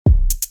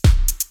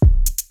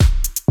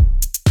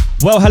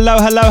Well,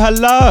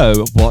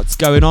 hello. What's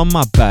going on,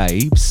 my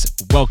babes?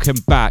 Welcome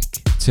back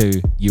to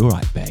You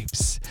Alright,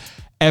 Babes,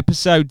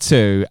 episode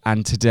 2.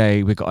 And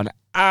today we've got an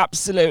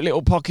absolute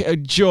little pocket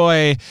of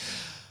joy.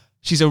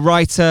 She's a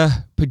writer,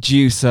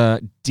 producer,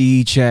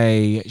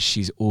 DJ.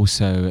 She's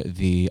also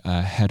the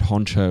head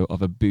honcho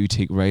of a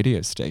boutique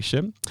radio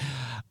station.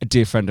 A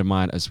dear friend of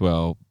mine as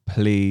well.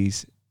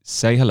 Please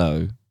say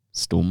hello,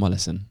 Storm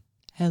Mollison.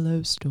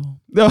 Hello, Storm.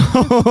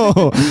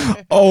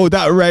 Oh,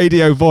 that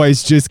radio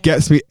voice just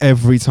gets me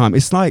every time.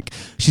 It's like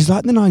she's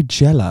like the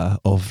Nigella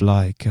of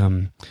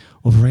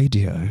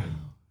radio.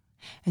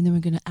 And then we're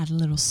gonna add a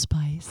little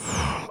spice.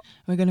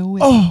 We're gonna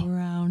whip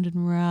round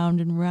and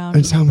round and round.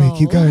 And tell me,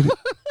 keep going.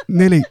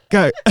 Nearly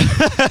go.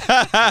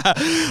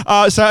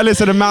 So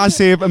listen, a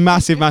massive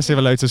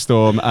hello to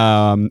Storm,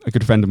 a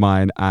good friend of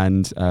mine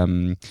and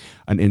an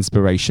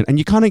inspiration. And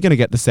you're kind of going to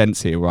get the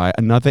sense here, right?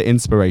 Another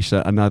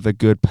inspiration, another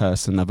good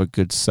person, another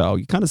good soul.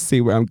 You kind of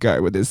see where I'm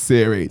going with this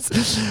series.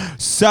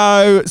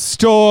 So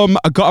Storm,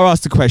 I got to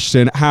ask the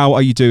question, how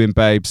are you doing,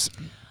 babes?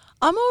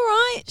 I'm all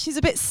right. She's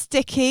a bit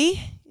sticky,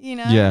 you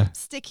know. Yeah.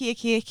 Sticky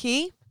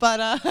icky.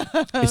 But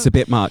it's a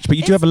bit much. But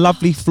you do have a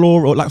lovely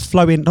floral, like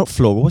flowing, not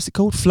floral, what's it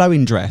called?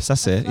 Flowing dress,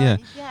 that's it, yeah.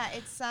 Yeah,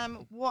 it's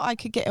what I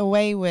could get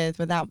away with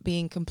without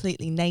being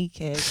completely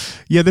naked.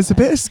 Yeah, there's a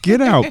bit of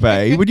skin out,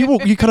 babe. When you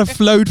walk, you kind of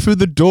flowed through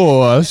the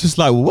door. I was just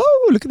like, whoa,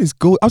 look at this.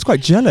 I was quite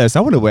jealous. I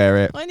want to wear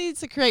it. I need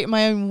to create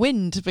my own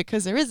wind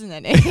because there isn't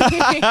any.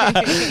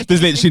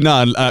 There's literally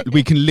none.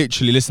 We can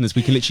literally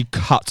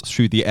cut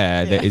through the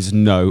air. Yeah. There is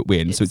no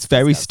wind. So it's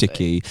very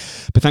sticky.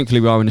 But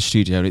thankfully we are in a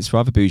studio and it's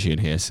rather bougie in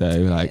here. So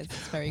like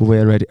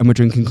we're ready. And we're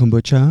drinking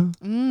kombucha.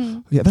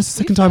 Yeah, that's the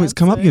second time it's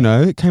come up, you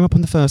know. It came up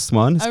on the first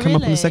one. It's come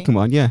up on the second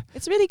one, yeah.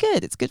 It's really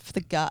good. It's good for the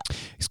gut.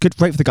 It's great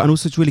for the gut. And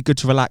also it's really good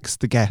to relax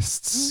the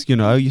guests. You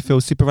know, you feel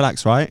super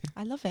relaxed, right?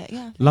 I love it,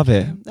 yeah. Love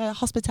it. The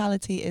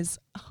hospitality is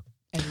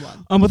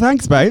everyone. Oh, well,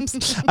 thanks,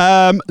 babes.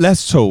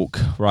 Let's talk.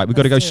 Right, we've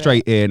got to go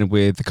straight in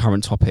with the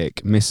current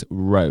topic, Miss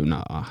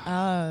Rona.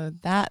 Oh,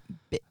 that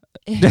bit.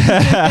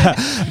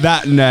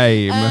 That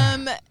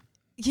name.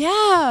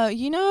 Yeah,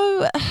 you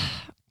know,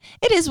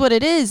 it is what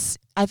it is.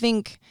 I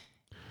think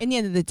in the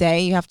end of the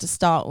day, you have to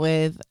start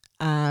with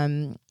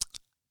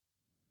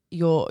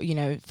your, you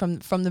know, from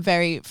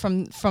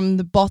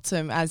the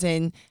bottom, as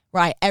in,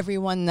 right,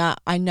 everyone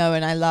that I know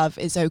and I love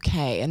is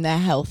okay and they're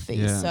healthy.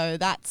 Yeah. So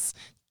that's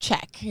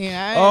check, you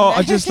know. Oh,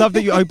 I just love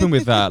that you open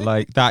with that.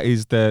 Like that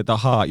is the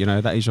heart, you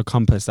know, that is your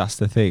compass, that's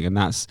the thing. And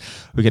that's,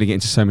 we're going to get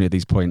into so many of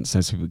these points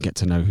as we get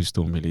to know who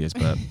Storm really is,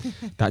 but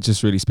that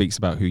just really speaks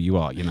about who you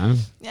are, you know.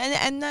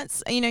 And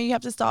that's, you know, you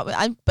have to start with,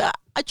 but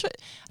I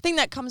think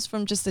that comes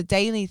from just a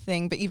daily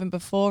thing, but even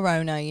before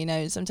Rona, you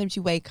know, sometimes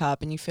you wake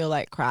up and you feel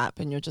like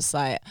crap and you're just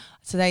like,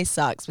 today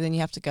sucks, but then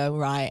you have to go,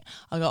 right,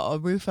 I've got a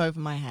roof over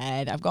my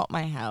head, I've got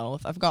my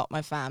health, I've got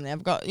my family,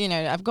 I've got, you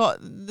know, I've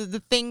got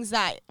the things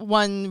that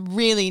one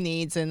really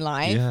needs in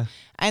life. Yeah.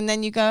 And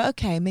then you go,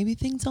 okay, maybe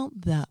things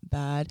aren't that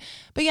bad.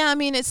 But yeah, I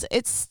mean,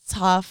 it's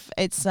tough.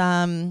 It's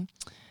a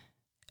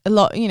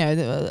lot, you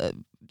know,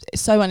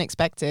 so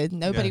unexpected.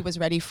 Nobody was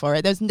ready for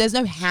it. There's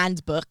no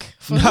handbook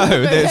for No,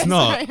 there's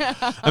not.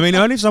 I mean,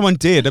 only if someone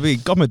did. I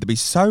mean, God, they'd be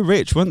so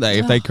rich, wouldn't they,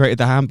 if they created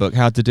the handbook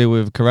how to deal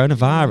with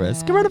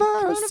coronavirus. Yeah.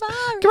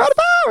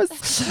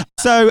 Coronavirus.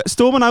 So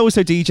Storm and I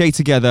also DJ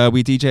together.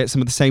 We DJ at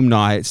some of the same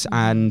nights,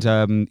 and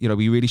you know,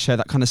 we really share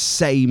that kind of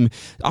same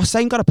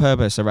kind of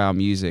purpose around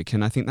music.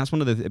 And I think that's one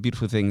of the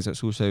beautiful things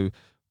that's also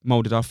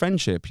molded our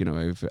friendship, you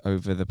know,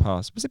 over the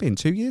past, was it been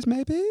 2 years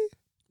maybe?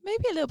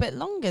 Maybe a little bit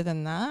longer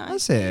than that.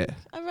 That's it.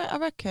 I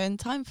reckon.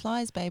 Time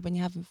flies, babe, when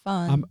you're having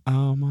fun.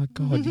 Oh, my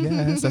God,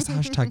 yes. Let's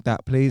hashtag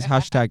that, please.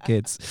 Hashtag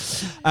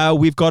kids.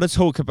 We've got to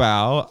talk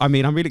about, I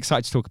mean, I'm really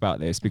excited to talk about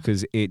this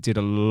because it did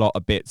a lot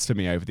of bits for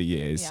me over the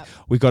years. Yep.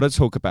 We've got to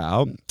talk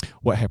about,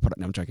 what hair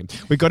product? No, I'm joking.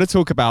 We've got to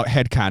talk about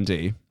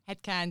Hedkandi.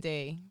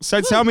 Hedkandi.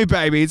 So tell me,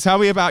 baby, tell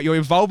me about your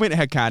involvement in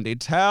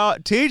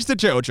Hedkandi. Teach the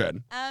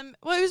children.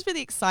 Well, it was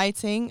really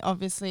exciting,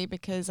 obviously,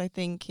 because I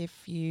think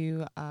if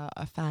you are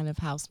a fan of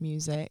house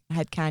music,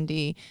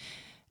 Hedkandi,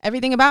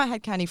 everything about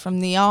Hedkandi, from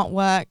the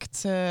artwork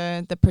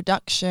to the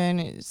production,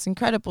 it's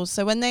incredible.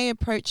 So when they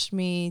approached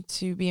me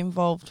to be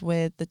involved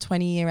with the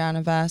 20-year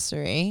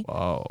anniversary.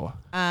 Whoa.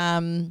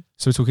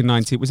 So we're talking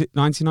was it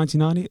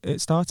 1999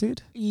 it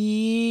started?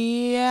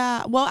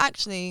 Yeah. Well,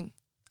 actually,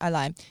 I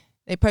lied.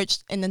 They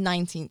approached in the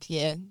 19th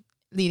year,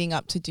 leading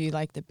up to do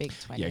like the big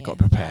 20. Yeah, got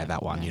to prepare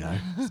that one, you know.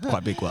 It's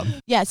quite a big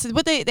one. Yeah, so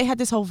what they had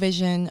this whole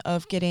vision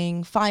of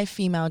getting 5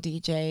 female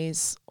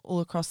DJs all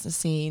across the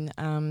scene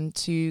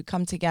to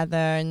come together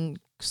and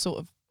sort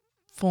of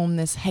form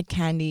this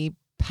Hedkandi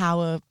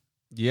power.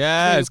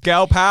 Yes,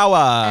 girl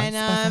power.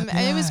 And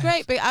it was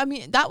great. But I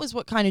mean, that was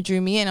what kind of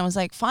drew me in. I was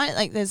like, fine,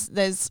 like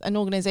there's an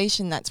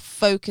organization that's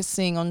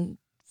focusing on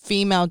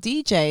female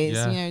DJs.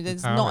 Yeah, You know,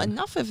 there's not empowering.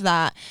 enough of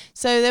that.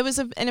 So there was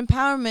an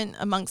empowerment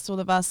amongst all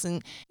of us,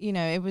 and you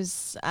know, it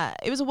was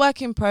a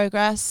work in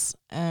progress.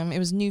 It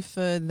was new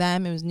for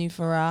them. It was new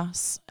for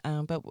us.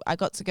 But I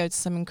got to go to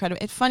some incredible.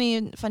 It's funny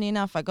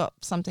enough, I got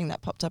something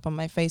that popped up on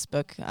my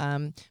Facebook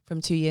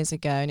from 2 years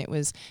ago, and it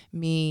was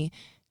me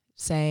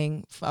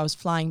saying I was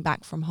flying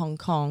back from Hong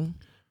Kong.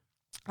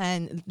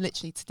 And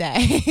literally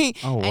today.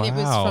 Oh, And it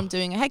was wow. from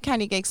doing a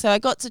Hedkandi gig. So I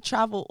got to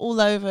travel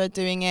all over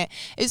doing it.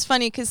 It was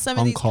funny because some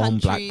Hong of these Kong,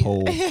 countries...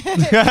 Blackpool.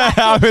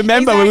 I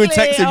remember when we were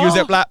Exactly. texting, you was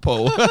at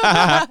Blackpool.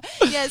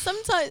 Yeah,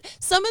 sometimes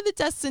some of the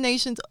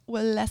destinations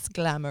were less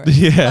glamorous.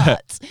 Yeah.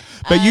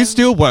 But you um,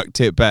 still worked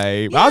it,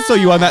 babe. I saw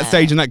you on that yeah.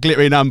 stage and that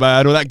glittery number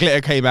and all that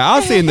glitter came out. I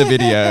was seeing the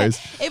videos.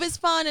 It was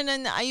fun, and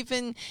then I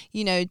even,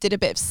 you know, did a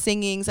bit of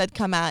singing. So I'd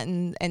come out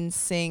and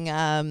sing.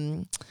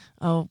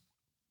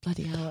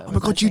 Bloody hell! What Oh my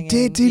was I God, you singing?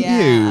 did, didn't yeah,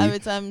 you? I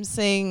would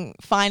sing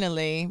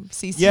finally.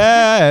 CC.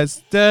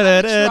 Yes. Da,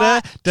 da, da, da,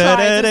 da, Try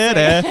da, to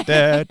da,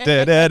 da,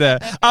 da, da,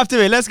 da. After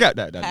it, let's go.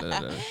 No, no, no,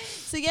 no.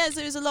 So yes,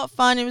 it was a lot of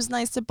fun. It was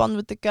nice to bond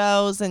with the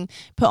girls and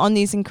put on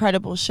these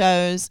incredible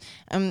shows.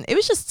 It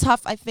was just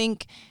tough. I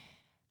think,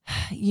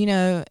 you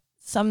know,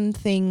 some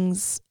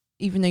things,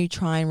 even though you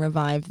try and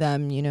revive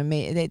them, you know,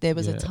 there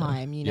was a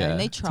time, you know, and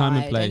they tried, Time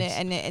and place.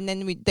 and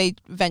then they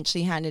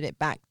eventually handed it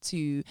back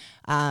to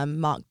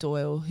Mark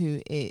Doyle, who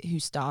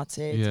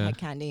started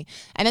Hedkandi,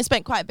 and I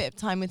spent quite a bit of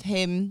time with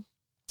him,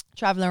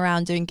 traveling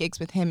around doing gigs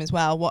with him as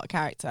well. What a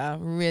character!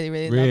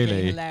 Really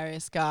lovely,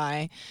 hilarious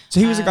guy. So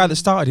he was the guy that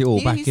started it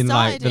all back in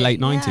like the late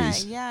Yeah,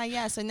 90s.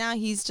 Yeah. So now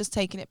he's just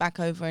taking it back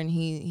over, and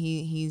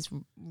he's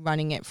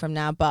running it from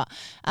now. But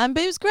it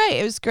was great.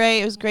 It was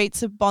great. It was great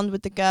to bond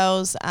with the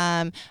girls.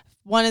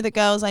 One of the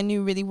girls I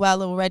knew really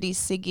well already,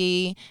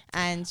 Siggy,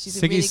 and she's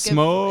a really good...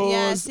 Smalls.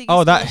 Yeah, Siggy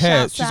oh, that Smalls, hair.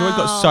 shouts She's always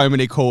got out. so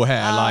many cool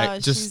hair. Oh,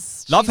 Like, just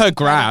she's love her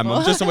gram. incredible.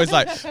 I'm just always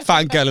like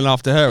fangirling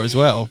after her as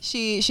well.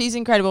 She's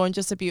incredible and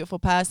just a beautiful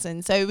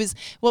person. So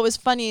what was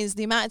funny is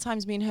the amount of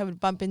times me and her would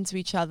bump into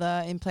each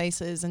other in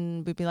places,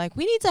 and we'd be like,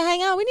 we need to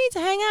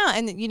hang out,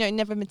 and you know, it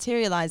never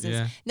materializes.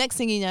 Yeah. Next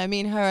thing you know, me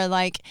and her are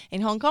like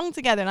in Hong Kong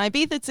together and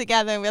Ibiza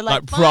together, and we're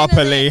Like finally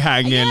properly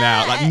hanging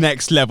out, like Yeah.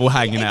 next level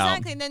hanging out.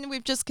 Exactly, and then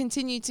we've just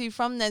continued to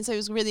from then. So it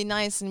was really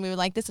nice, and we were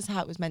like, this is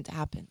how it was meant to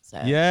happen.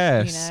 So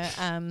Yes.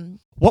 you know,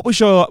 What was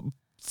your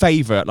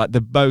favourite, like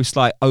the most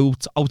like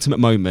ultimate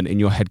moment in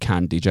your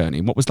Hedkandi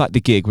journey? What was like the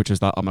gig which was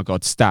like, oh my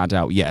God, stand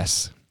out?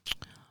 Yes.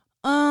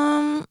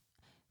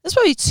 there's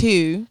probably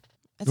two.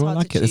 It's Oh, I hard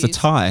like to it. There's a choose.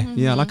 tie.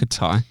 Yeah, I Mhm. like a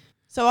tie.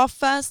 So our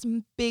first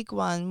big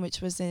one,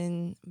 which was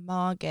in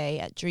Margate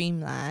at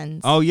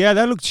Dreamland. Oh yeah,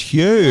 that looked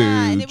huge.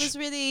 Yeah, and it was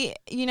really,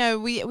 you know,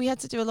 we had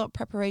to do a lot of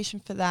preparation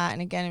for that,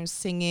 and again, it was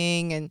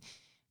singing,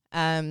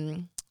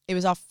 and it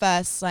was our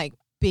first like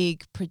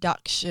big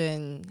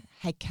production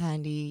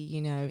Hedkandi,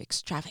 you know,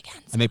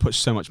 extravaganza. And they put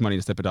so much money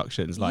into their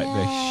productions, like Yeah,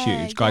 they're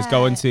huge. Guys, go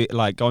yeah.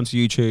 onto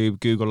YouTube,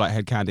 Google like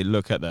Hedkandi,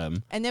 look at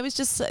them. And there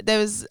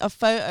was a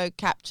photo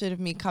captured of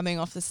me coming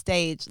off the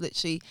stage,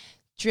 literally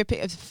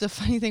dripping. The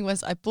funny thing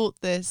was, I bought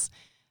this.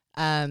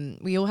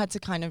 We all had to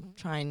kind of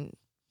try and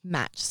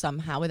match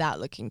somehow without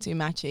looking too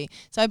matchy.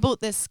 So I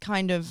bought this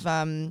kind of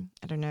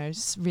I don't know,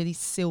 really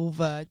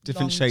silver,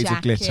 Different long shades of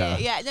jacket. glitter.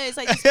 Yeah, no, it's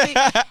like this big.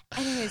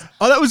 Anyways,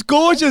 Oh, that was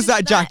gorgeous, this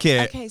that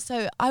jacket. Okay,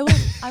 so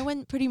I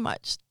went pretty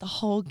much the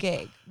whole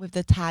gig with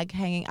the tag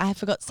hanging. I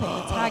forgot to take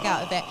the tag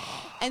out of it.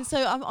 And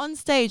so I'm on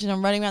stage and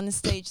I'm running around the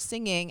stage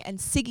singing, and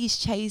Siggy's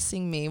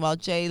chasing me while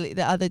Jay,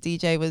 the other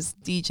DJ, was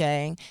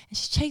DJing, and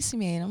she's chasing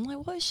me, and I'm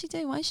like, what is she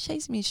doing? Why is she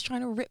chasing me? She's trying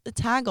to rip the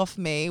tag off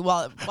me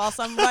whilst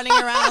I'm running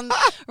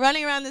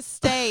around the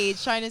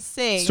stage trying to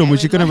sing. Storm, It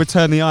was you going to like-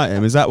 return the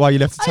item? Is that why you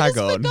left the I tag just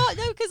on? forgot,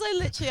 no, because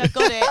I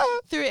got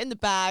it, threw it in the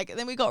bag, and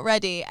then we got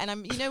ready,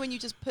 and you know when you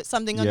just put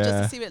something on just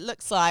Yeah. to see what it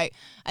looks like,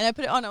 and I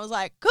put it on, I was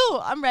like,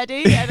 cool, I'm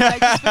ready, and then I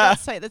just forgot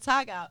to take the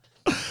tag out,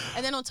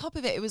 and then on top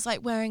of it, it was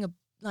like wearing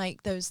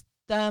those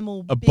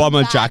thermal A big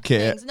bomber bag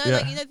jacket, things. No, yeah.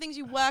 like, you know, things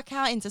you work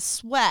out into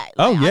sweat.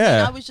 Oh, Like, I mean,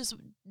 yeah. I was just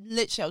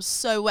literally, I was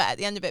so wet at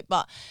the end of it,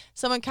 but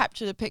someone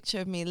captured a picture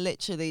of me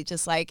literally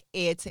just like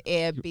ear to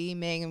ear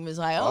beaming, and was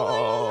like, oh my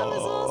God, that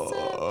was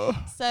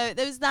awesome. So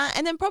there was that,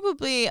 and then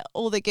probably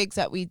all the gigs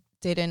that we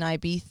did in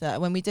Ibiza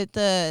when we did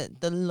the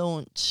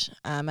launch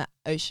at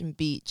Ocean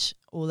Beach,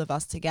 all of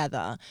us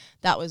together.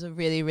 That was a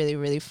really, really,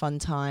 really fun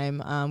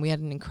time. We had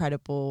an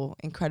incredible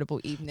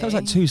evening. That was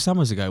like 2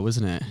 summers ago,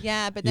 wasn't it?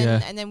 Yeah, but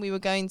then and then we were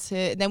going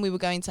to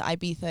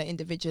Ibiza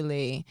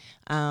individually,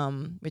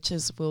 which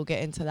is, we'll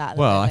get into that.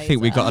 Well, I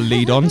think we got to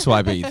lead on to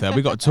Ibiza.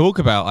 We got to talk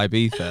about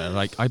Ibiza.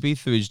 Like,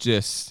 Ibiza is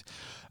just,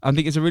 I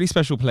think it's a really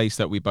special place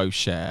that we both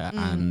share,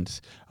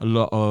 and a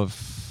lot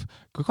of,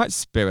 we're quite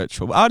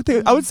spiritual. I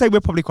would say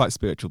we're probably quite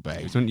spiritual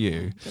babes, wouldn't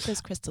you? Get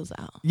those crystals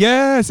out.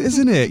 Yes,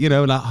 isn't it? You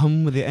know, like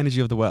hum with the energy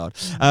of the world.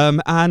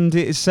 And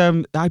it's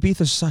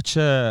Ibiza's such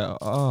a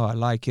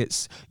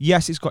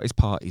it's got its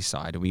party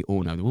side, and we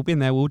all know that we've been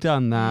there, we've all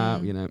done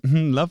that. You know,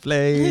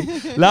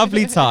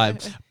 lovely time.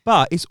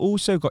 But it's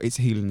also got its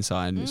healing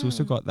side. And it's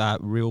also got that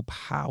real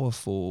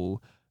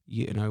powerful,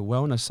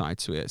 wellness side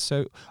to it.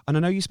 So, and I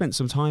know you spent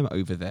some time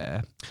over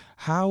there.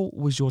 How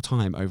was your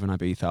time over in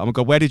Ibiza? Oh my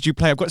God, where did you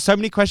play? I've got so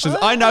many questions.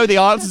 I know the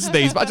answers to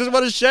these, but I just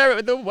want to share it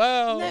with the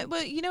world. No,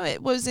 well,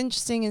 it was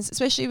interesting,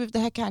 especially with the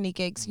Hedkandi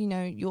gigs.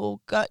 You're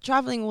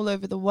traveling all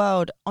over the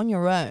world on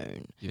your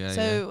own. Yeah.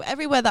 So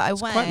everywhere that I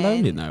went, quite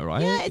lonely though,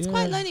 right? Yeah, it's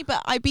quite lonely.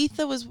 But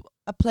Ibiza was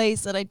a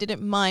place that I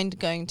didn't mind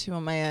going to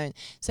on my own.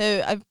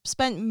 So I've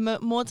spent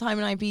more time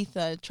in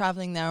Ibiza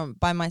traveling there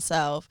by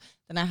myself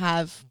than I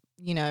have,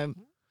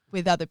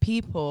 with other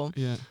people.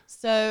 Yeah.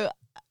 So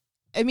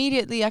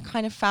immediately I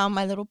kind of found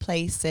my little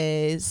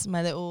places,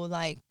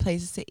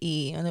 places to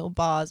eat, my little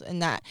bars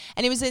and that.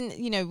 And it was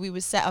we were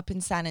set up in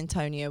San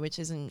Antonio, which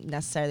isn't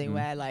necessarily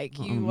where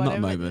you want to.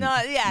 Moment.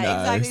 No, yeah,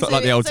 no, exactly. It's not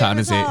like the old town,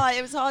 is it?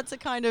 It was hard to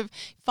kind of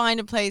find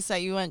a place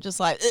that you weren't just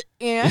like,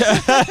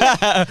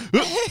 I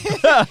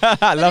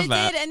love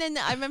that. And then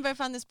I remember I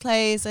found this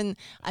place, and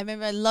I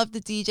remember I loved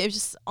the DJ. It was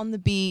just on the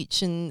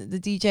beach, and the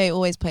DJ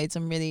always played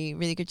some really,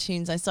 really good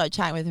tunes. I started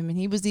chatting with him, and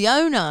he was the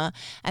owner.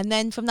 And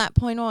then from that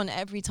point on,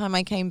 every time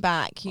I came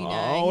back, he would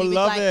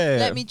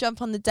let me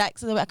jump on the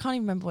decks. I can't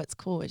even remember what it's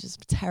called, which is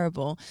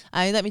terrible.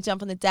 He let me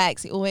jump on the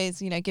decks. He always,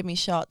 give me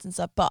shots and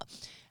stuff. But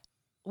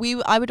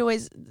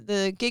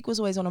the gig was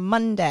always on a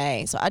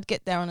Monday, so I'd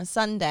get there on a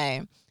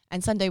Sunday,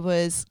 and Sunday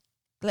was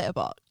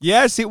Glitterbox.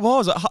 Yes, it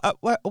was.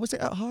 Was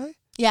it at High?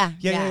 Yeah,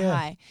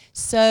 High.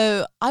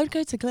 So I would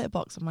go to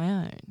Glitterbox on my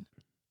own.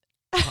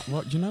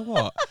 What? You know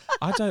what?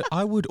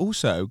 I would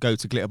also go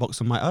to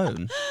Glitterbox on my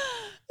own.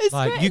 It's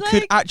like great, you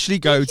could actually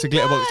go to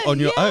Glitterbox on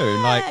your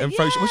own, and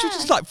throw. Was you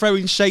just like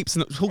throwing shapes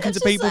and talking to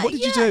people? What did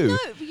you do? No,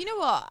 but you know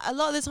what? A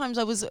lot of the times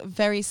I was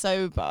very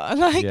sober,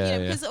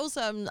 because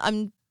also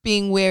I'm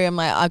being weary. I'm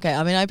like, okay,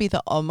 I mean, I'd be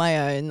on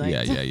my own.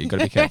 You got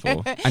to be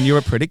careful. And you're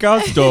a pretty girl,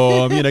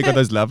 Storm. Got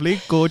those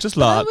lovely, gorgeous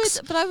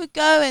locks. But I would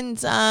go and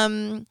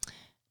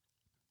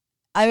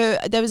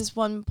there was this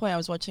one point I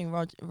was watching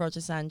Roger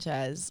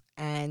Sanchez,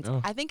 and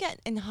I think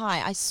in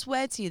High, I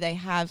swear to you, they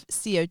have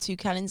CO2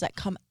 cannons that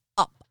come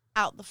up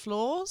out the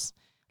floors.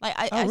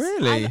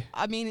 Really?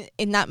 I mean,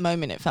 in that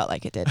moment, it felt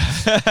like it did.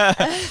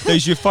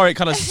 Those euphoric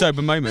kind of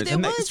sober moments.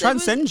 And it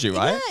transcends you,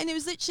 right? Yeah, and it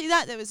was literally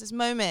that. There was this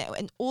moment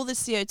and all the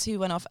CO2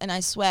 went off, and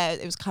I swear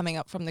it was coming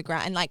up from the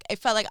ground. And it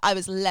felt like I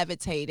was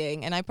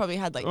levitating, and I probably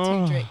had 2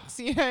 drinks,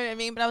 you know what I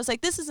mean? But I was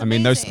like, this is amazing. I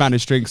mean, those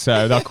Spanish drinks,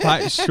 they're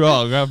quite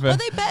strong. Well,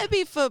 they better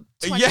be for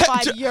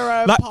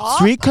 €25 pop.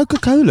 3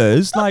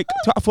 Coca-Colas. I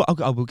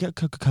thought, I will get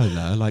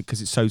Coca-Cola,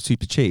 because it's so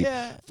super cheap.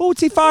 Yeah.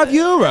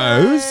 €45.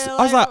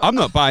 I was like, I'm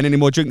not buying any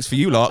more drinks for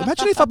you lot.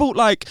 Imagine if I bought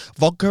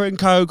vodka and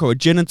Coke or a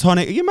gin and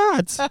tonic. Are you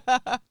mad?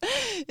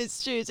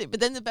 It's true. But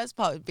then the best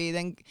part would be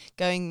then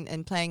going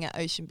and playing at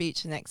Ocean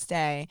Beach the next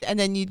day. And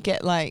then you'd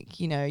get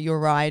your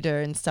rider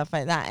and stuff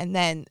like that. And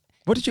then...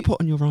 What did you put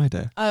on your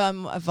rider?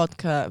 A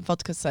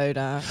vodka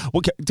soda.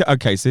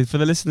 Okay, so for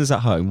the listeners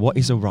at home, what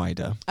is a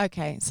rider?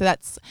 Okay, so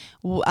that's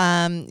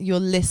your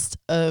list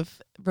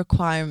of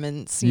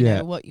requirements, you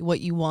know,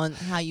 what you want,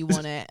 how you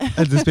want it.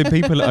 And there's been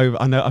people over,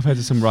 I know I've heard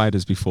of some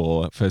riders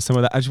before for some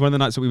of that. Actually, one of the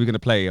nights that we were going to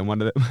play, and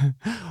one of the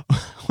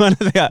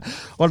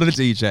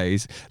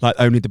DJs,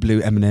 only the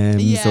blue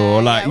M&Ms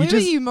or were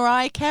you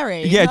Mariah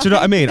Carey? Yeah, do you know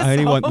what I mean? I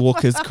only want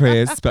Walker's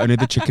Crisp, but only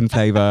the chicken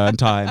flavour and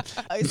time.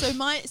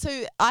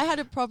 So I had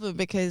a problem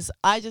because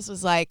I just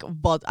was I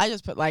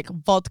just put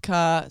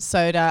vodka,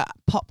 soda,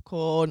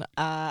 popcorn.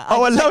 I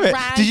love it.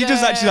 Did you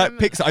just actually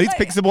pick? I need to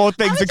pick some more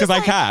things because I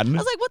can. I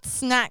was like, what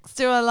snacks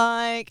do I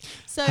like?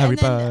 So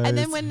and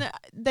then when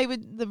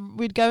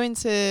we'd go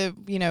into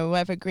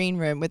whatever green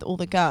room with all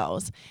the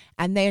girls,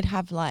 and they'd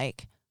have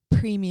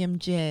premium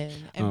gin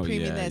and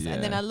premium this,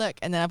 and then I look,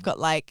 and then I've got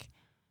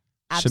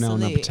Chanel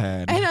number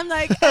 10, and I'm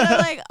like,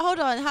 hold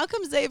on, how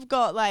comes they've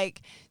got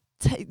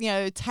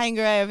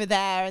Tanqueray over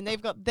there, and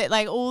they've got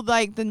all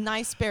the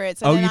nice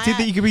spirits. And you did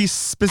that. You could be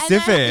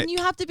specific. And you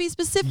have to be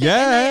specific.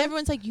 Yeah. And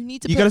everyone's like, you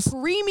need to put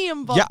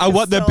premium vodka. Yeah, I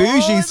want the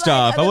bougie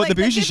stuff. I want the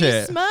bougie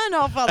shit.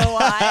 Smirnoff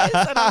otherwise.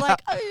 And I'm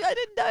like, I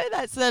didn't know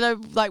that. So then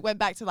I went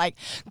back to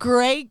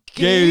Grey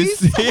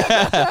Goose.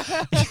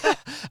 Yeah.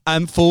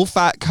 And full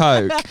fat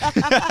Coke.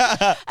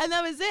 And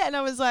that was it. And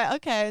I was like,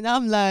 okay, now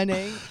I'm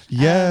learning.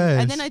 Yes.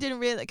 And then I didn't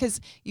realize,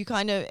 because you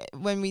kind of,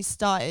 when we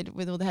started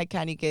with all the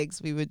Hedkandi gigs,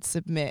 we would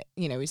submit.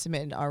 We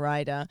submitted our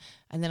rider,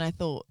 and then I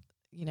thought,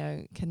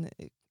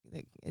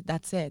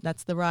 that's it.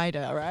 That's the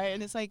rider, right?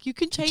 And it's you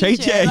can change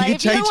it. Yeah, you can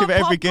change it for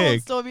every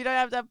gig. Storm, you don't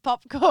have to have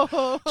popcorn.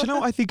 Do you know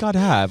what I think I'd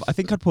have? I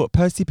think I'd put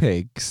Percy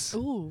Pigs,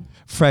 Ooh.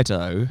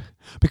 Freddo,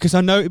 because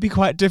I know it'd be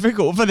quite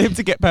difficult for them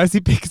to get Percy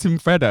Pigs and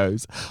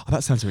Freddos. Oh,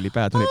 that sounds really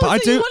bad, doesn't it? But I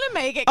do. You want to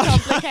make it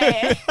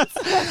complicated.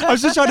 I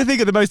was just trying to think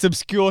of the most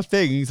obscure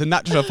things, and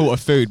naturally I thought of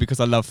food because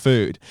I love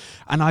food,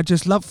 and I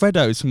just love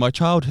Freddos from my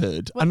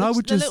childhood. What, and I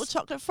would the little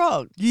chocolate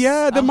frog.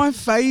 Yeah, they're my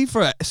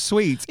favourite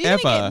sweets ever. You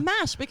don't get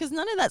mashed because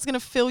none of that's going to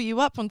fill you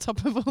up on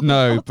top of all.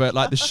 No, but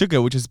the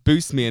sugar will just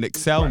boost me and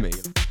excel me.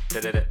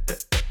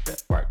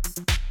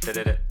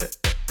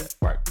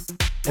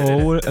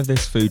 All of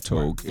this food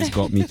talk has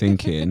got me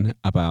thinking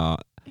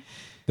about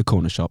the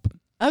Krner Shop.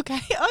 Okay.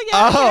 Oh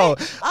yeah. Oh,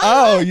 okay.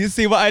 oh, you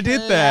see what I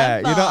did there?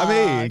 You know what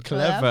I mean?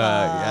 Clever.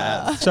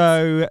 Yeah.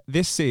 So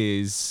this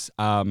is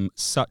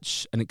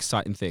such an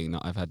exciting thing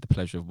that I've had the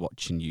pleasure of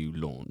watching you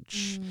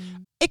launch.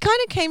 It kind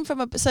of came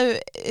from so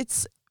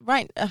it's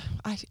right.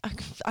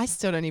 I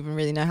still don't even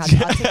really know how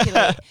to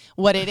articulate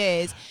what it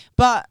is,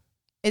 but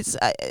it's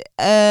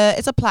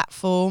a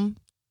platform.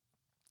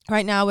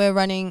 Right now we're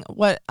running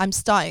what I'm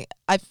starting.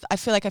 I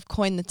feel like I've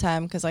coined the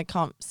term because I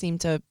can't seem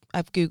to.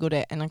 I've Googled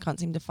it and I can't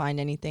seem to find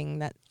anything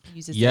that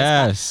uses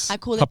yes. this. I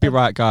call it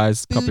copyright,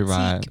 guys. boutique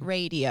Copyright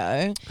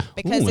radio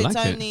because Ooh, it's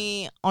like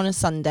only on a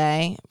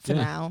Sunday for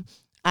now.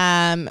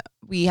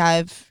 We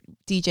have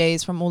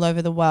DJs from all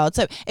over the world.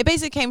 So it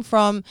basically came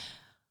from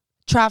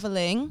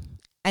traveling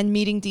and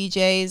meeting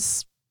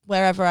DJs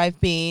wherever I've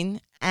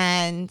been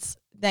and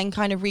then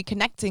kind of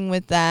reconnecting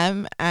with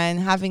them and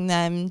having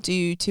them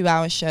do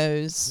 2-hour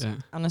shows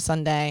on a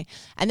Sunday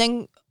and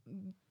then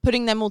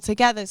putting them all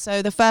together.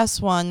 So the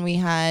first one we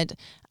had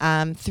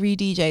 3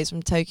 DJs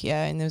from Tokyo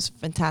and it was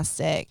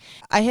fantastic.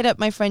 I hit up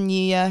my friend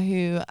Yuya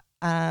who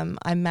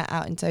I met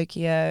out in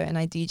Tokyo and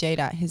I DJ'd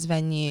at his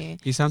venue.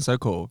 He sounds so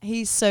cool.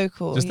 He's so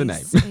cool. Just the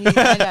name.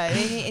 I know.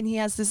 And he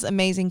has this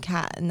amazing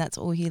cat and that's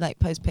all he like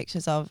posts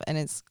pictures of and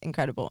it's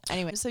incredible.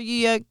 Anyway, so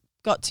Yuya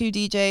got 2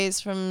 DJs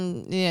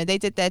from, they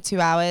did their 2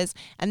 hours.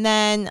 And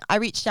then I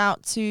reached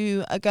out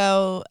to a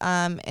girl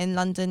in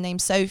London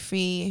named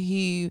Sophie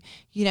who,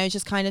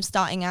 just kind of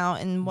starting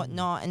out and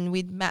whatnot. And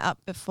we'd met up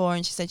before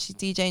and she said she's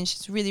DJing.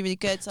 She's really, really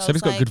good. So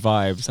Sophie's got good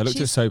vibes. I looked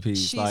at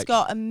Sophie's. She's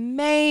got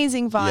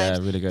amazing vibes.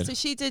 Yeah, really good. So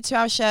she did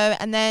 2-hour show.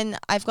 And then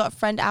I've got a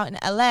friend out in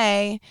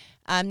LA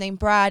named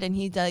Brad, and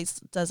he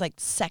does like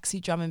sexy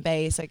drum and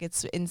bass. Like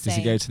it's insane. Does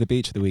he go to the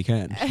beach at the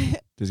weekend?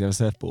 Does he have a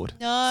surfboard?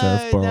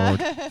 No.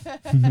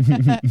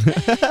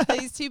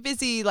 He's too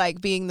busy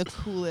like being the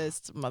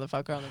coolest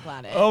motherfucker on the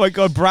planet. Oh my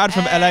God, Brad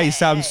from LA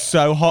sounds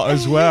so hot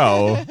as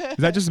well. Is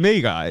that just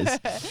me, guys?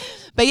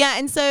 But yeah,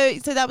 and so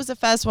that was the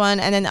first one,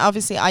 and then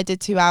obviously I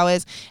did 2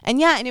 hours, and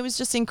it was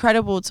just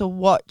incredible to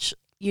watch.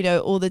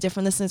 All the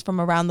different listeners from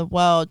around the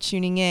world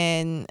tuning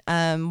in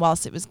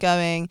whilst it was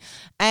going.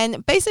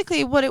 And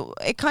basically what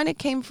it kind of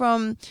came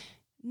from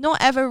not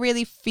ever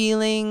really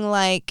feeling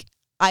like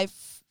I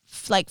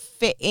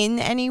fit in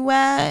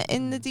anywhere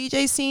in the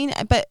DJ scene.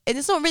 But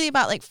it's not really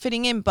about like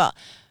fitting in, but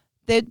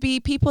there'd be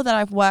people that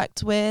I've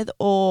worked with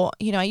or,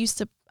 I used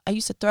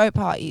to throw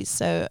parties.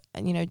 So,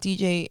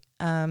 DJ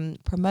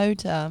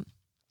promoter.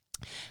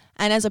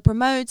 And as a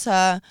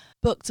promoter,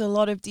 booked a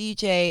lot of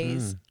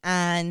DJs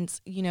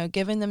and,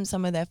 given them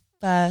some of their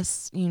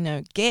first,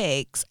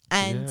 gigs.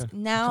 And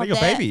now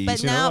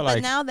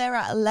now they're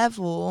at a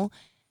level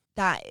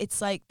that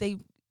it's like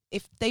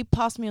if they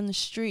passed me on the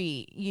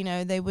street,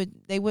 they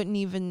wouldn't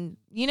even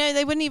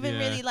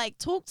really like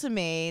talk to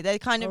me. They're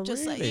kind of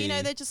just really?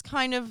 like, they're just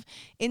kind of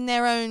in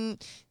their own,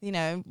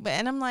 and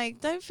I'm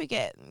like, don't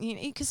forget,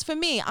 because for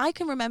me, I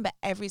can remember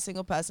every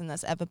single person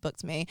that's ever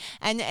booked me.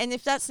 And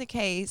if that's the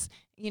case,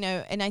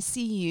 and I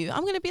see you,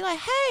 I'm going to be like,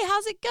 hey,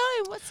 how's it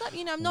going? What's up?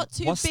 I'm not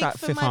too What's big that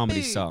for Fifth my Harmony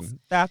boots. song?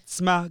 That's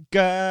my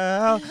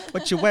girl.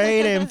 What you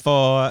waiting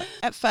for?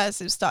 At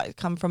first, it started to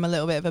come from a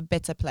little bit of a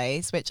bitter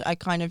place, which I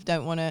kind of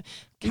don't want to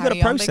You got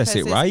to process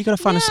it, right? You got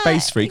to find a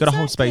space for it. You got to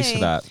hold space for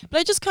that. But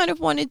I just kind of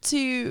wanted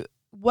to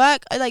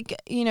work,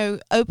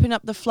 open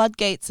up the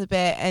floodgates a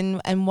bit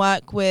and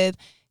work with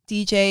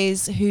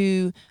DJs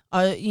who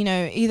are,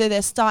 either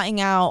they're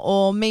starting out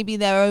or maybe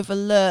they're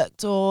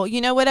overlooked or,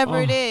 whatever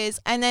it is.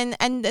 And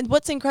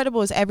what's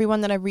incredible is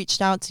everyone that I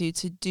reached out to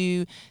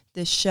do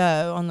this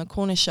show on the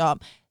Krner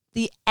Shop,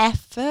 the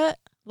effort,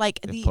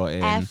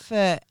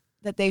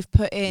 that they've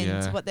put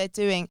into what they're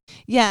doing.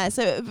 Yeah,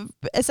 so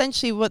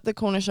essentially what the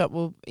Krner Shop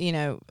will,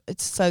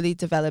 slowly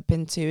develop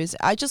into is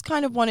I just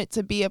kind of want it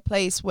to be a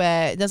place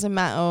where it doesn't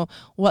matter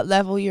what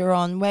level you're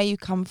on, where you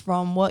come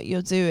from, what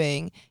you're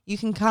doing. You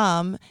can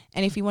come,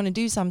 and if you want to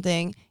do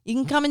something, you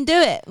can come and do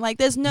it. Like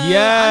there's no,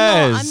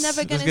 I'm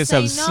never going to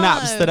say no.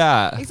 Snaps to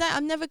that. Exactly,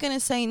 I'm never going to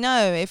say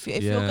no. If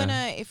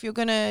you're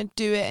gonna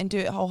do it and do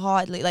it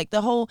wholeheartedly, like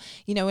the whole,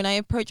 when I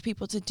approach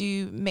people to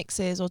do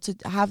mixes or to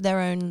have their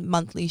own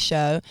monthly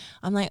show,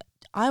 I'm like,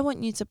 I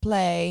want you to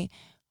play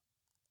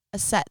a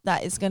set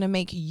that is going to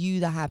make you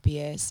the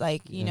happiest.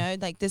 Like,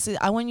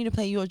 I want you to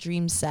play your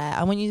dream set.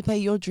 I want you to play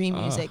your dream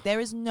music. There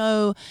is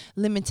no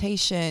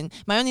limitation.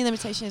 My only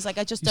limitation is like,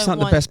 I just don't want...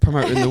 You sound the best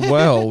promoter in the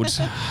world.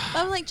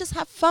 I'm like, just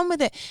have fun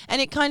with it.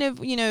 And it kind of,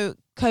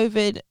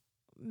 COVID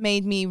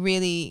made me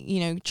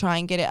really, try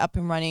and get it up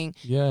and running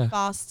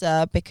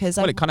faster because...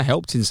 Well, it kind of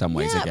helped in some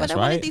ways, I guess, but I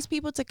wanted these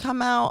people to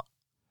come out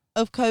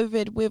of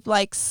COVID with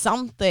like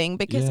something,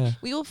 because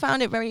we all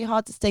found it very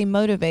hard to stay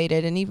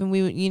motivated. And even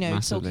we were, you know,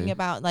 talking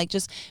about like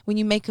just when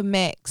you make a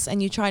mix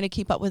and you try to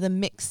keep up with a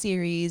mix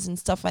series and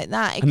stuff like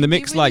that. And the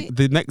mix, really, like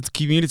the next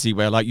community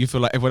where like you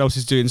feel like everyone else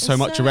is doing so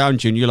much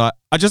around you and you're like,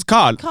 I just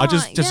can't. I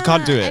just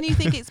can't do it. And you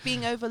think it's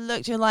being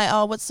overlooked. You're like,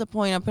 oh, what's the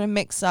point? I put a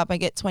mix up, I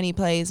get 20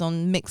 plays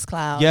on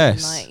Mixcloud.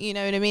 Yes. And like, you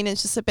know what I mean?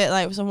 It's just a bit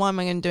like, so why am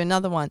I going to do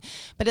another one?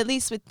 But at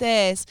least with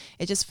this,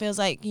 it just feels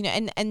like, you know,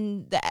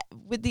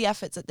 with the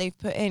efforts that they've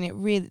put in,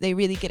 they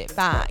really get it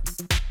back.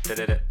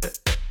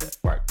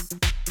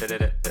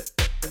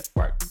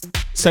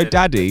 So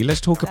Daddy,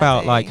 let's talk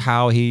about like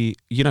how he,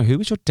 you know, who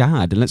was your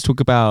dad? And let's talk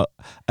about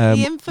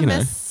the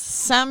infamous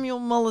Sam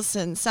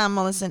Mollison.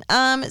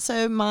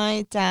 So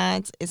my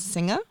dad is a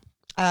singer,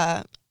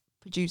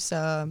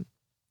 producer,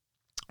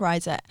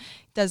 writer.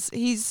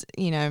 He's,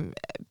 you know,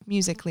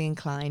 musically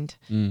inclined.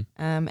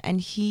 And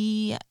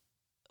he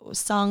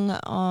sung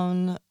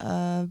on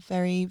a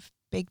very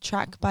big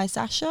track by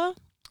Sasha.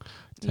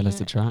 Tell us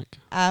the track.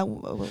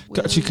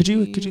 Actually, could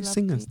you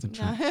sing us the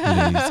track,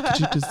 please? Could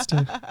you just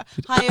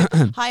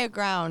Higher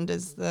Ground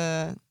is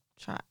the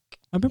track.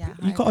 I remember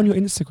you got on your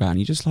Instagram.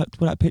 You just like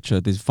put that picture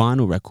of this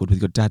vinyl record with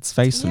your dad's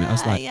face on it. I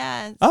was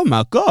like, oh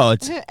my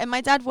god! And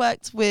my dad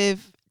worked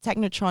with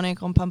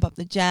Technotronic on Pump Up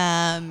the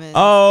Jam. And,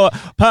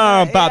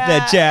 pump up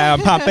the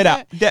jam, pump it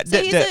up.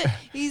 So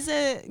he's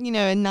a you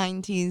know, a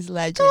 90s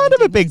legend. Kind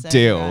of a big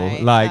deal.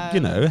 Right? Like, you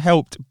know,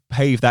 helped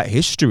pave that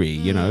history,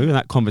 you know,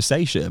 that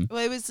conversation.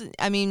 Well, it was,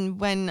 I mean,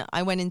 when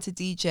I went into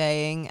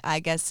DJing, I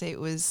guess it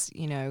was,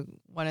 you know,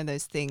 one of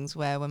those things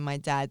where when my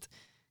dad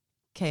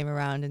came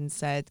around and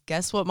said,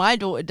 guess what my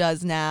daughter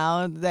does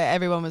now, that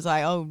everyone was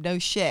like, oh, no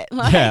shit.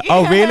 Like, yeah.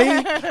 Oh,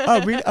 really?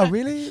 Oh,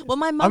 really? Well,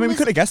 my mum, we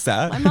could have guessed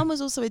that. My mum was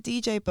also a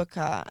DJ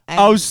booker.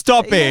 Oh,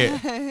 stop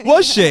it.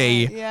 Was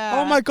she?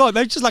 Yeah. Oh my God.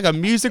 They're just like a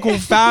musical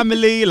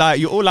family. Like,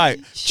 you're all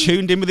like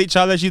tuned in with each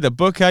other. She's the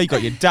booker. You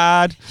got your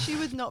dad. She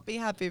would not be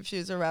happy if she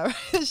was around.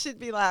 She'd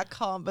be like, I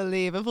can't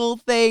believe, of all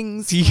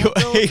things, you're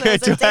a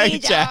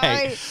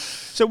DJ.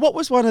 So what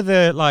was one of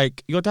the,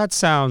 like, your dad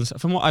sounds,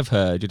 from what I've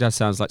heard, your dad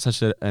sounds like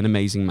such an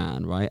amazing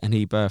man, right? And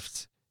he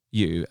birthed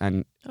you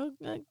and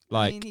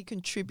like... I mean, he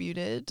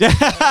contributed.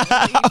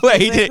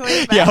 Wait, he did.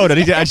 Yeah, hold on,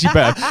 he didn't actually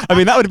birth. I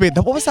mean, that would have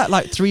been, what was that,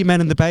 like 3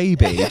 Men and the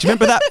Baby? Do you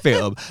remember that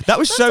film? That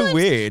was so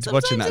weird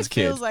watching that as a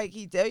kid. Feels like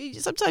he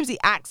did. Sometimes he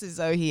acts as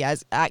though he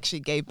has actually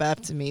gave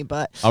birth to me,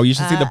 but... Oh, you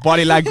should see the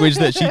body language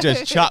that she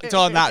just chucked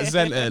on that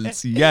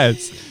sentence.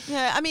 Yes.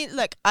 Yeah, I mean,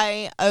 look,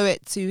 I owe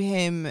it to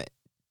him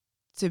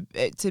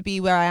to be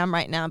where I am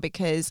right now,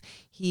 because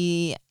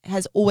he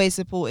has always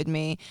supported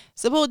me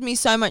so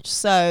much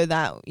so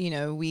that, you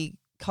know, we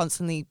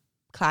constantly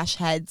clash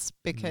heads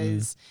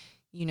because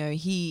you know,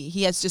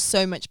 he has just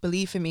so much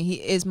belief in me. He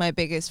is my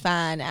biggest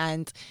fan,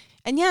 and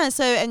yeah,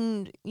 so,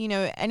 and you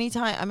know,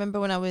 anytime, I remember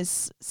when I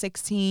was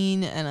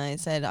 16 and I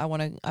said I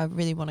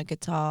really want a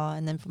guitar,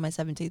 and then for my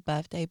 17th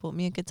birthday he bought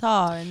me a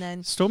guitar, and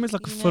then Storm is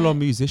like a full-on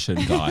musician,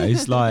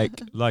 guys.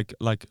 like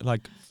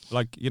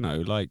you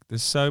know, like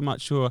there's so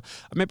much. I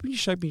remember when you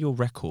showed me your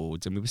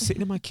records and we were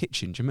sitting in my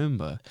kitchen, do you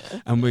remember?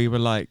 And we were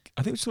like,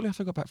 I think it was shortly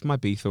after I got back from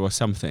Ibiza or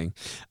something,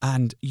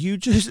 and you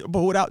just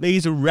brought out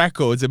these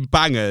records and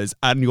bangers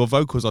and your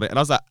vocals on it, and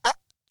I was like,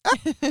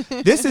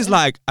 this is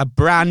like a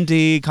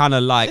Brandy kind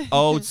of like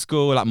old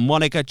school like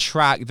Monica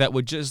track that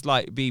would just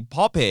like be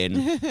popping,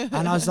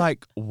 and I was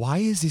like, why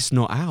is this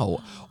not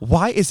out?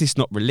 Why is this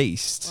not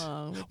released?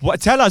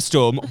 What? Tell us,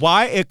 Storm,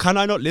 why can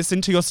I not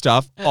listen to your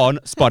stuff on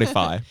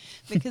Spotify?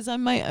 Because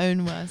I'm my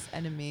own worst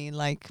enemy,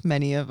 like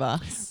many of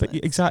us. But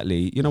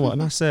exactly, you know what,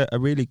 and that's a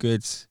really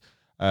good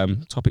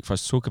topic for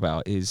us to talk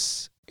about,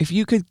 is if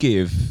you could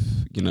give,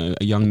 you know,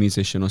 a young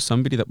musician or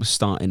somebody that was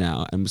starting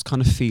out and was kind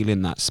of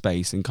feeling that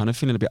space and kind of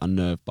feeling a bit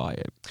unnerved by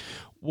it,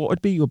 what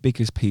would be your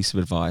biggest piece of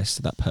advice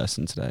to that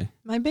person today?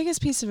 My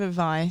biggest piece of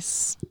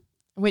advice,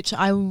 which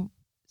I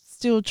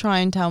still try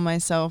and tell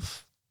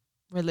myself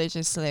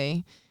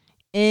religiously,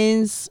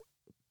 is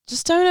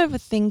just don't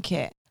overthink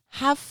it.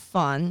 Have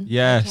fun.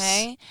 Yes.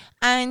 Okay.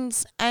 And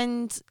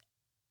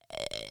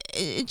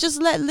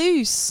just let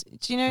loose.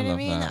 Do you know what I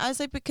mean? I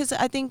was like, because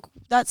I think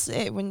that's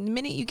it. When the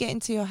minute you get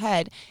into your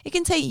head, it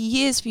can take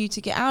years for you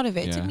to get out of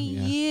it. It took me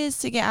years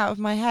to get out of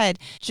my head,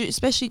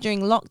 especially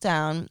during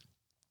lockdown.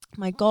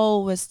 My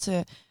goal was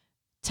to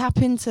tap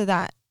into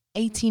that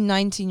 18,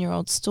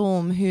 19-year-old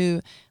Storm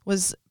who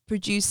was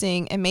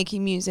producing and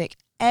making music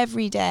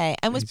every day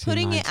and was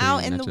putting it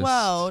out in the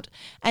world,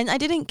 and I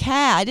didn't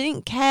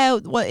care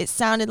what it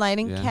sounded like. I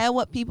didn't care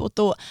what people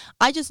thought.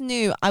 I just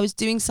knew I was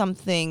doing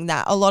something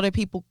that a lot of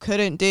people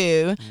couldn't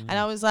do, and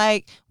I was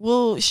like,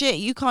 well, shit,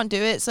 you can't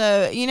do it,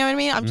 so you know what I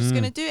mean, I'm just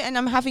gonna do it, and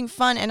I'm having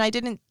fun, and I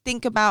didn't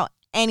think about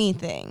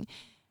anything.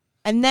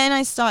 And then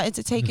I started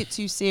to take it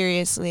too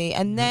seriously.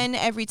 And then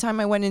every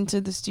time I went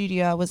into the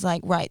studio, I was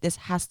like, right, this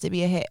has to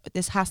be a hit.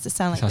 This has to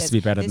sound like this. This has to be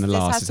better than the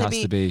last. It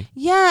has to be.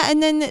 Yeah.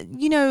 And then,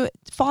 you know,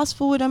 fast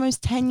forward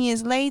almost 10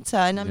 years later,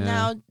 and I'm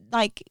now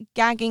like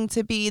gagging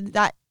to be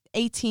that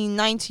 18,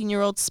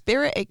 19-year-old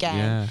spirit again.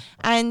 Yeah.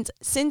 And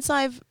since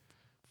I've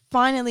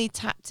finally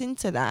tapped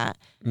into that,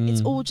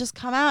 it's all just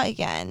come out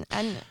again.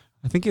 And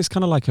I think it's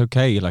kind of like,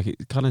 okay, like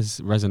it kind of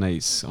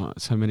resonates on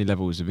so many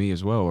levels with me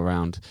as well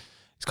around,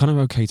 it's kind of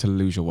okay to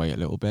lose your way a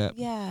little bit.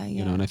 Yeah.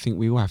 You know, and I think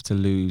we all have to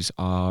lose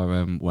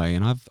our way.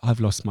 And I've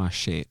lost my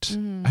shit,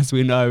 as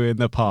we know, in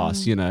the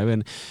past, you know,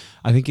 and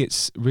I think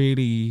it's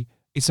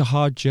a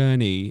hard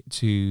journey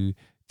to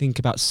think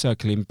about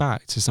circling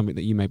back to something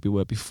that you maybe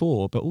were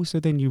before, but also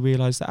then you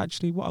realise that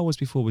actually what I was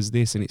before was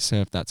this and it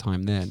served that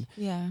time then.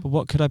 Yeah. But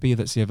what could I be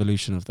that's the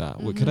evolution of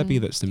that? What could I be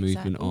that's the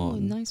movement on?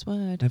 Ooh, nice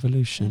word.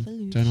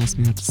 Evolution. Don't ask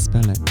me how to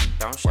spell it.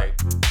 Don't shake.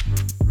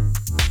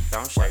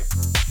 Don't shake.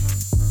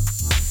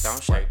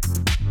 Don't shake.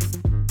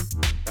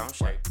 Don't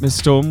shake. Miss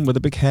Storm with a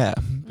big hair.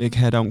 Big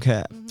hair don't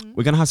care.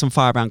 We're going to have some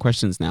firebound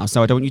questions now,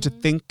 so I don't want you to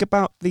think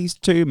about these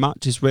too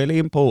much. It's really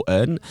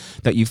important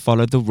that you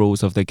follow the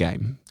rules of the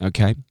game,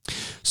 okay?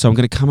 So I'm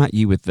going to come at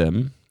you with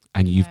them,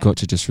 and you've got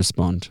to just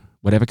respond.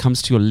 Whatever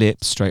comes to your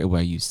lips, straight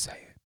away you say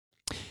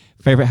it.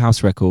 Favourite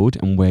house record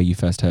and where you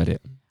first heard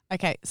it?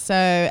 Okay,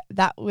 so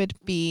that would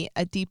be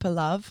A Deeper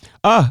Love.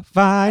 Oh,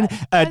 fine,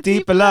 a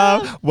deeper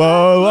love.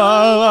 Whoa, whoa,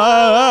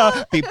 whoa,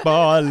 whoa.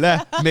 People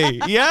let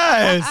me.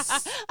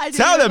 Yes.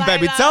 Tell them,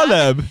 baby, tell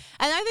them.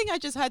 And I think I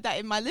just heard that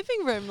in my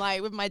living room,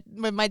 like with my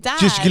dad.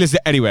 Just you can listen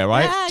anywhere,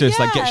 right? Yeah, just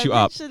like gets you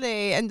up.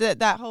 Literally. And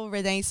that whole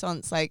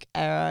Renaissance like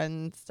era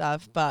and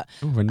stuff. But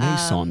oh,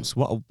 Renaissance,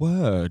 what a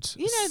word.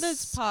 You know,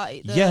 there's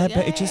party. But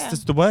it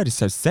just the word is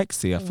so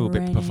sexy. I feel a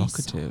bit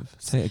provocative.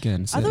 Say it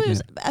again. I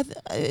thought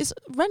it's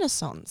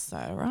Renaissance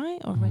though,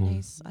 right? Or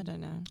Renaissance? I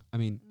don't know. I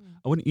mean,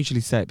 I wouldn't usually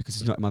say it because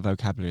it's not in my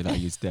vocabulary that I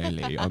use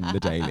daily on the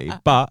daily,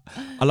 but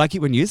I like it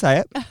when you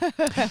say it.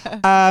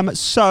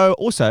 So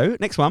also,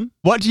 next one.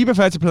 What do you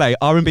prefer to play,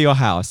 R&B or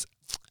house?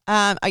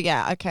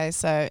 Okay,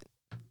 so...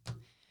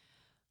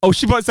 Oh,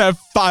 she puts her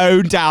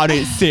phone down.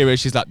 It's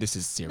serious. She's like, this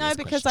is serious. No,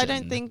 because question. I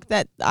don't think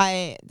that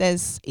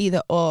there's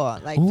either or.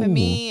 Like for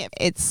me,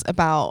 it's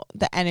about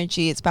the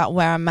energy. It's about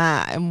where I'm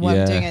at and what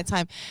I'm doing at the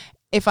time.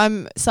 If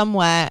I'm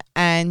somewhere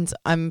and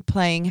I'm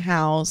playing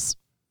house,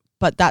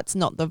 but that's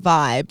not the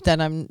vibe,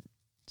 then I'm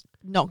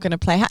not going to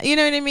play. You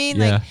know what I mean?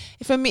 Yeah. Like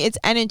for me, it's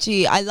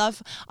energy. I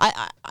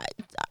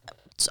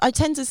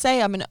tend to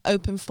say I'm an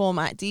open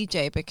format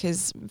DJ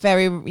because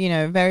very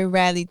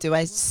rarely do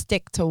I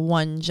stick to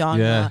one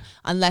genre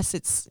unless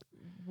it's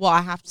what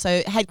I have to.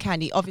 So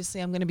Hedkandi,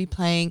 obviously I'm going to be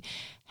playing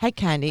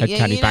Hedkandi.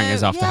 Hedkandi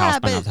bangers after house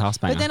banger after house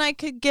banger. But then I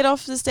could get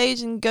off the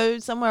stage and go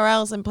somewhere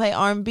else and play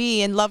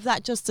R&B and love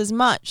that just as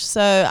much.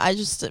 So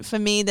for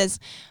me, there's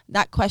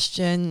that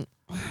question.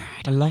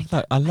 I love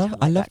that. I love.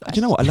 Do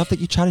you know what? I love that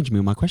you challenge me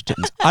with my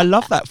questions. I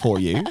love that for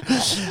you.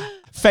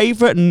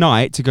 Favorite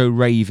night to go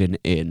raving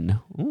in?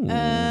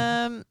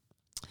 I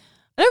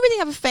don't really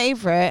have a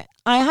favorite.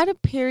 I had a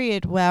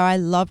period where I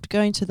loved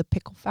going to the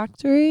Pickle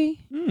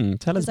Factory.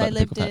 Tell us about the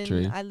Pickle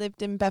Factory. I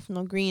lived in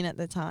Bethnal Green at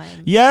the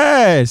time.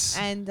 Yes.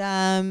 And did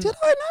I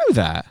know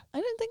that? I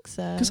don't think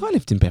so. Because I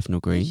lived in Bethnal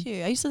Green. Did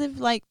you? I used to live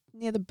like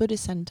near the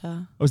Buddhist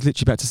Centre. I was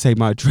literally about to say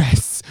my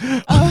address.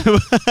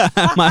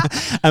 my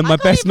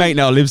best mate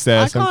now lives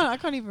there. I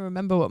can't even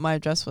remember what my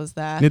address was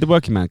there. Near the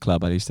Working Man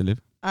Club I used to live.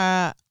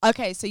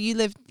 Okay, so you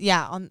lived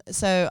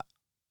so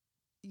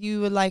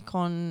you were like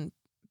on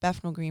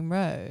Bethnal Green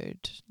Road.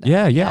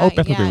 Yeah, old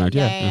Bethnal Green Road,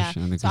 yeah.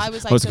 So I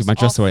was like my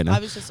address away now. I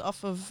was just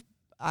off of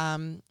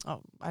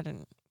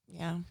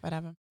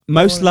whatever.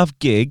 Most loved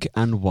gig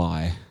and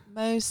why?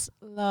 Most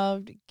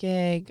loved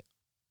gig.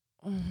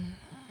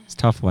 It's a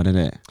tough one, isn't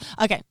it?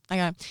 Okay.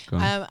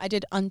 I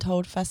did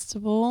Untold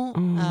Festival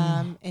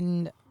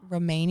in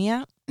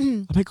Romania.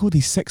 I make all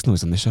these sex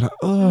noises on this show.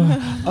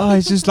 Like,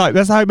 it's just like,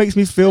 that's how it makes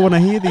me feel when I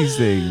hear these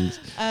things.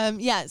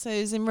 So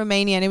it was in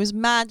Romania and it was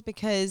mad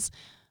because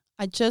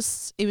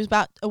it was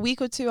about a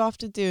week or two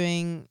after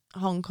doing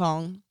Hong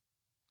Kong.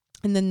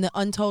 And then the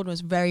Untold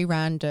was very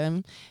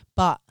random,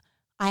 but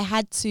I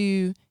had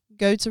to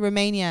go to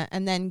Romania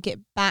and then get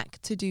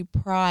back to do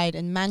Pride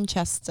in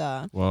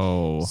Manchester.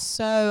 Whoa.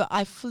 So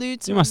I flew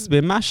to... You must have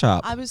been mash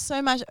up. I was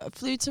so mashed up.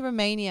 Flew to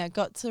Romania,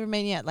 got to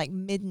Romania at like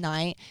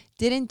midnight,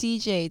 didn't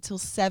DJ till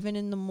 7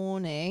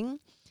 in.m,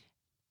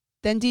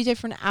 then DJ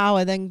for an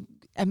hour, then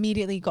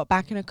immediately got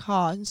back in a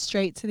car and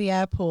straight to the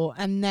airport,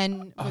 and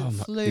then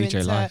flew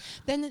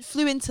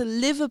into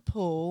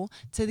Liverpool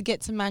to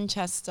get to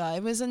Manchester.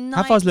 It was a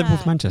nightmare. How far is Liverpool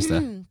from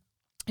Manchester?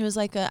 It was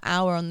like an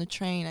hour on the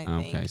train, I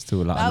think. Okay, still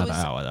like another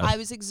hour though. I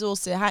was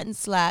exhausted, I hadn't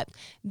slept.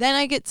 Then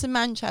I get to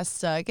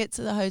Manchester, I get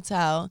to the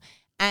hotel,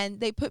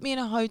 and they put me in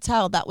a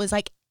hotel that was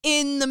like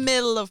in the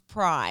middle of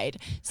Pride.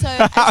 So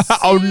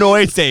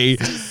noisy.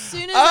 As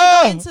soon as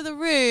I got into the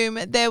room,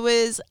 there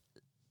was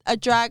a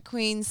drag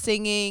queen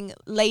singing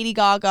Lady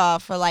Gaga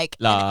for like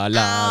an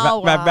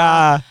hour.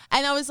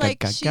 And I was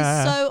like, she's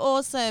so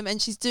awesome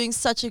and she's doing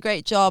such a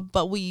great job,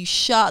 but will you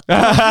shut the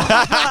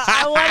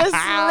I want to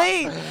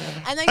sleep.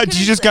 And did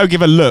you just go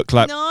give a look?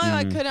 Like, no,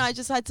 I couldn't. I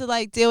just had to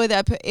like deal with it.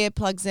 I put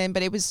earplugs in,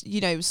 but it was,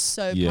 it was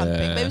so pumping.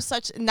 But it was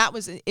and that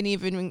was an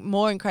even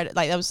more incredible,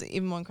 like that was an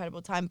even more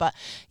incredible time. But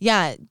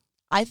yeah,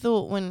 I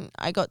thought when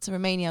I got to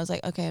Romania, I was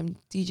like, okay, I'm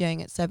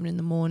DJing at 7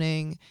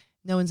 in.m.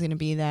 no one's going to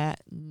be there.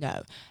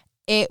 No,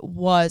 it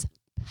was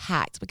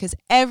packed because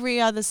every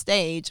other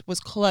stage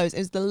was closed. It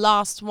was the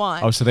last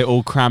one. Oh, so they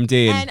all crammed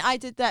in. And I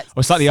did that. Oh,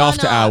 it's like the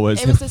after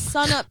hours. It was a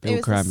sun up. They all It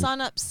was a crammed.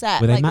 sun up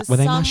set. Were they like ma- the were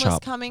they sun mash was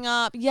up? coming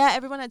up. Yeah,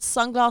 everyone had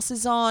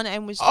sunglasses on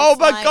and was. Just Oh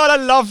my like, God,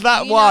 I love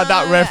that you one.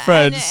 That know,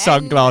 reference. and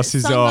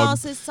Sunglasses on.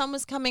 Sunglasses. Sun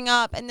was coming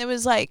up, and there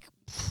was like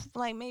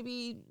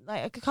maybe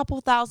like a couple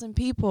thousand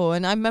people,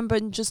 and I remember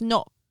just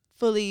not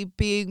fully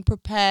being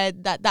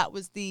prepared that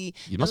was the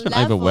You must the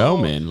have been level.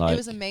 overwhelming. Like, It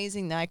was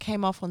amazing though. I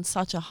came off on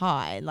such a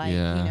high. Like,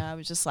 Yeah. you know, I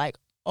was just like,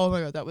 oh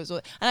my God, that was all.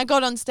 And I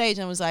got on stage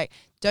and I was like,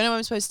 don't know what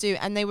I'm supposed to do.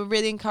 And they were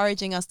really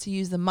encouraging us to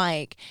use the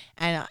mic.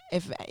 And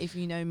if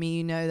you know me,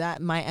 you know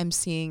that my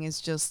emceeing is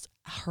just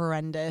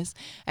horrendous.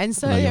 And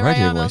so Well, your here I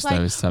radio am. I was voice, though,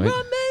 like, is something.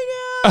 Romania!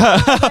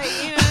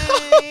 Like, you know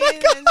what I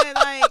mean? And then,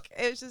 like,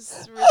 it was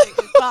just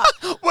ridiculous.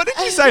 But what did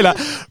you say? Like,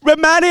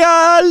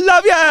 Romania,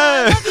 love you.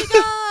 I love you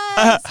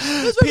guys.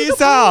 Let's make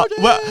Peace a out.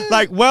 party. Well,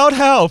 like world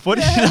health. What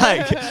did you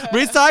like?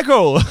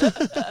 Recycle.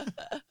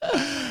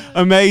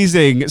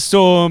 Amazing,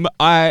 Storm.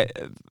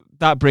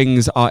 That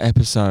brings our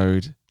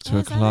episode to a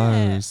Is that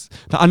close.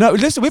 I know.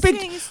 Listen, we've been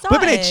Getting here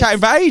started. chatting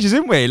for ages,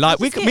 haven't we? Like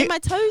Just getting my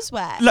toes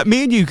wet. Like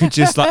me and you could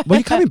just like, when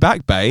you're coming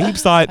back,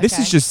 babes, like this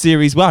Okay. is just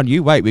series 1.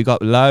 You wait, we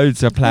got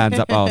loads of plans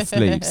up our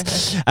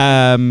sleeves.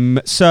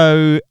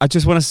 So I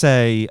just want to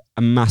say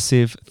a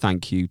massive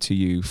thank you to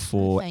you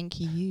for Thank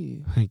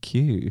you. Thank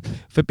you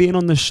for being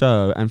on the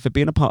show and for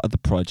being a part of the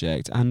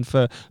project and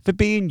for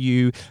being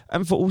you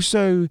and for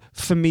also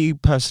for me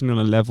personally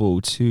on a level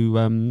to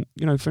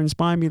you know, for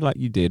inspiring me like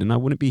you did. And I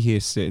wouldn't be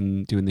here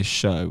sitting doing this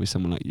show with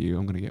someone like you.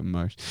 I'm gonna get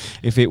emotional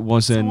if it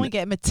wasn't. Someone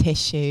get him a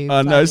tissue.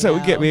 Oh no, bloody so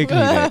get me a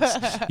hell.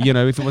 Kleenex. You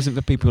know, if it wasn't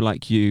for people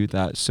like you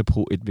that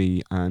supported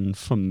me and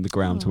from the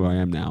ground to where I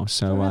am now.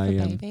 So Forever,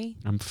 baby.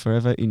 I'm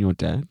forever in your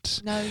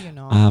debt. No, you're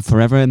not.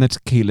 Forever in the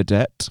tequila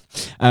debt.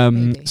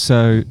 Maybe.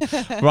 So,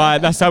 right,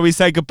 that's how we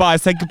say goodbye.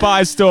 Say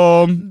goodbye,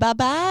 Storm. Bye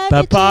bye.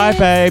 Bye bye,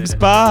 babes.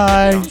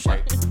 Bye. Don't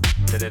shake.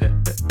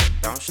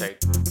 Don't shake.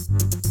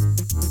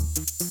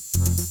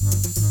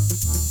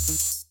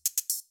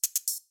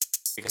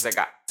 Because I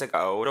got to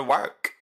go to work.